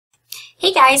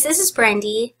Hey guys, this is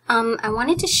Brandy. I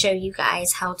wanted to show you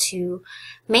guys how to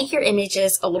make your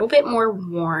images a little bit more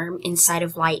warm inside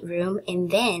of Lightroom and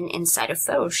then inside of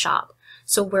Photoshop.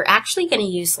 So we're actually going to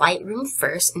use Lightroom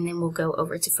first and then we'll go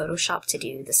over to Photoshop to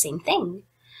do the same thing.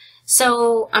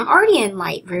 So I'm already in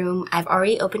Lightroom. I've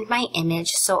already opened my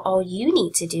image. So all you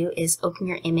need to do is open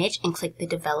your image and click the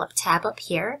Develop tab up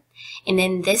here. And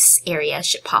then this area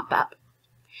should pop up.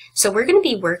 So we're going to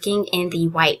be working in the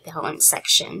white balance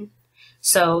section.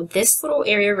 So this little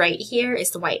area right here is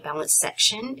the white balance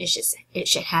section. It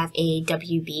should have a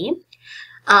WB.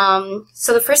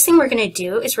 So the first thing we're going to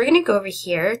do is we're going to go over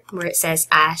here where it says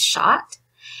as shot.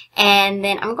 And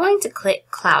then I'm going to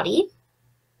click cloudy.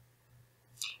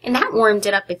 And that warmed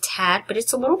it up a tad, but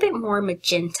it's a little bit more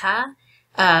magenta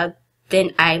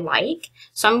than I like.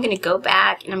 So I'm going to go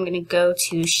back and I'm going to go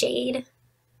to shade.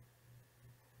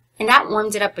 And that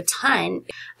warmed it up a ton.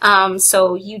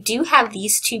 So you do have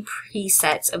these two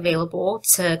presets available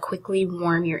to quickly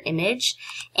warm your image.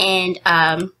 And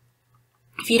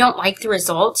if you don't like the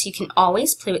results, you can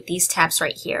always play with these tabs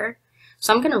right here.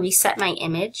 So I'm going to reset my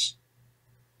image.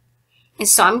 And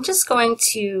so I'm just going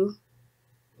to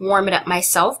warm it up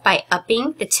myself by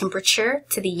upping the temperature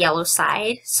to the yellow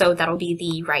side. So that'll be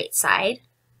the right side.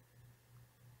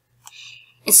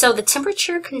 And so the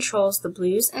temperature controls the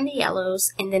blues and the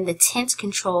yellows, and then the tint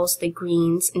controls the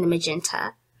greens and the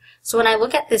magenta. So when I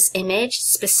look at this image,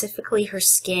 specifically her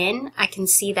skin, I can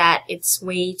see that it's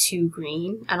way too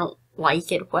green. I don't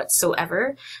like it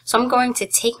whatsoever. So I'm going to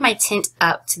take my tint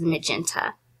up to the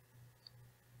magenta.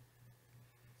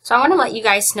 So I want to let you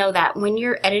guys know that when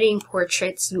you're editing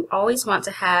portraits, you always want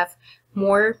to have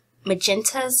more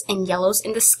magentas and yellows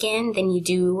in the skin than you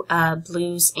do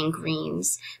blues and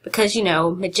greens, because you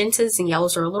know magentas and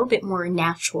yellows are a little bit more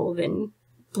natural than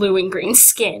blue and green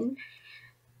skin.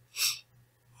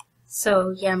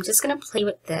 So yeah, I'm just gonna play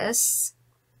with this.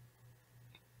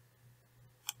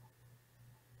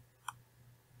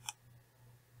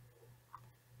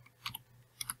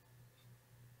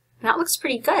 That looks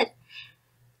pretty good.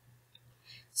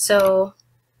 So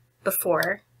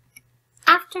before,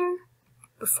 after,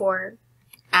 before,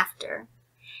 after.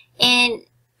 And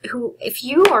if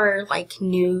you are like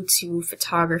new to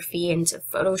photography and to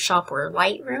Photoshop or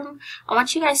Lightroom, I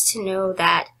want you guys to know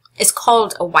that it's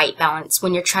called a white balance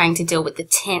when you're trying to deal with the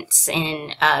tints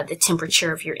and the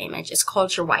temperature of your image. It's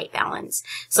called your white balance.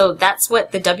 So that's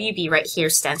what the WB right here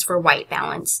stands for, white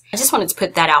balance. I just wanted to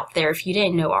put that out there if you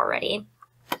didn't know already.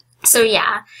 So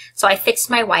yeah, so I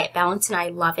fixed my white balance and I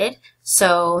love it.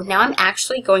 So now I'm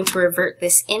actually going to revert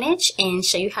this image and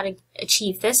show you how to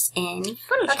achieve this in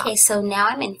Photoshop. Okay, so now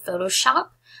I'm in Photoshop.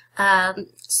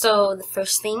 So the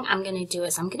first thing I'm going to do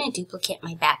is I'm going to duplicate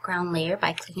my background layer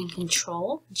by clicking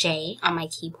Control J on my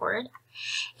keyboard.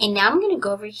 And now I'm going to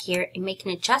go over here and make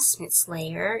an adjustments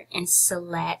layer and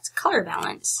select color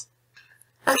balance.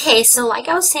 Okay, so like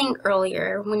I was saying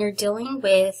earlier, when you're dealing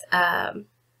with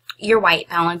your white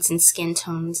balance and skin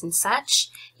tones and such,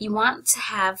 you want to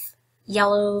have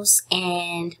yellows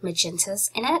and magentas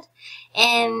in it,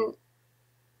 and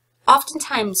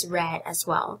oftentimes red as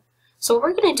well. So what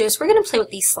we're going to do is we're going to play with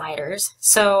these sliders.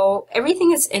 So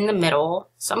everything is in the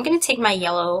middle. So I'm going to take my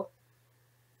yellow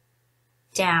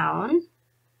down.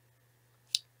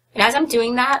 And as I'm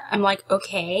doing that, I'm like,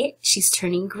 okay, she's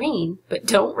turning green. But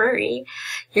don't worry.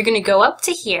 You're going to go up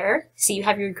to here. So you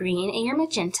have your green and your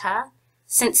magenta.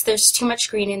 Since there's too much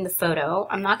green in the photo,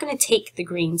 I'm not going to take the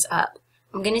greens up.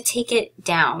 I'm going to take it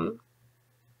down.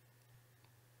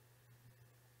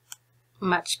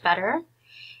 Much better.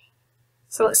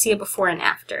 So let's see a before and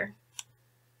after.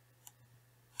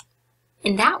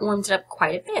 And that warmed it up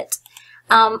quite a bit.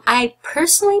 I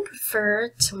personally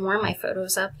prefer to warm my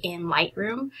photos up in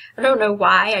Lightroom. I don't know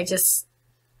why,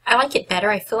 I like it better.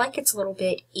 I feel like it's a little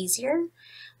bit easier.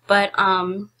 But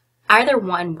either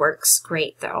one works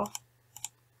great though.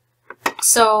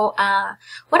 So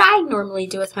what I normally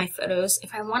do with my photos,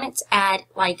 if I wanted to add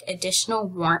like additional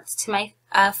warmth to my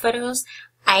photos,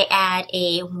 I add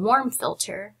a warm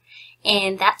filter,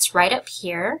 and that's right up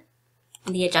here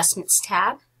in the adjustments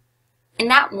tab, and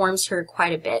that warms her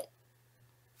quite a bit.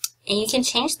 And you can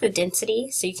change the density,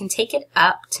 so you can take it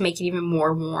up to make it even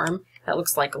more warm. That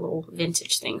looks like a little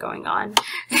vintage thing going on.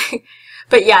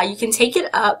 But yeah, you can take it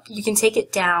up, you can take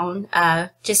it down,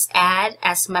 just add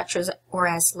as much or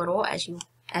as little as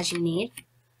you need.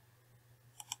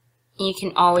 And you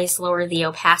can always lower the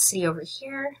opacity over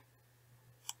here.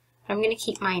 I'm going to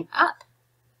keep mine up.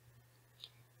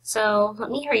 So let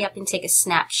me hurry up and take a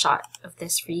snapshot of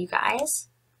this for you guys.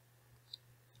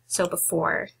 So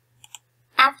before,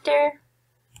 after,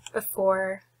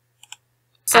 before.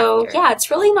 So yeah,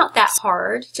 it's really not that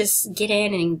hard. Just get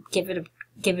in and give it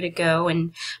a go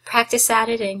and practice at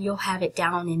it, and you'll have it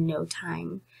down in no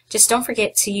time. Just don't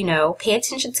forget to, you know, pay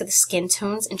attention to the skin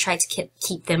tones and try to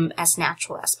keep them as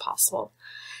natural as possible.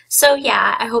 So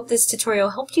yeah, I hope this tutorial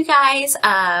helped you guys.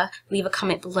 Leave a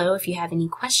comment below if you have any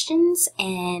questions,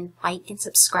 and like and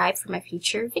subscribe for my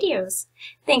future videos.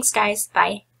 Thanks guys,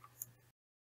 bye.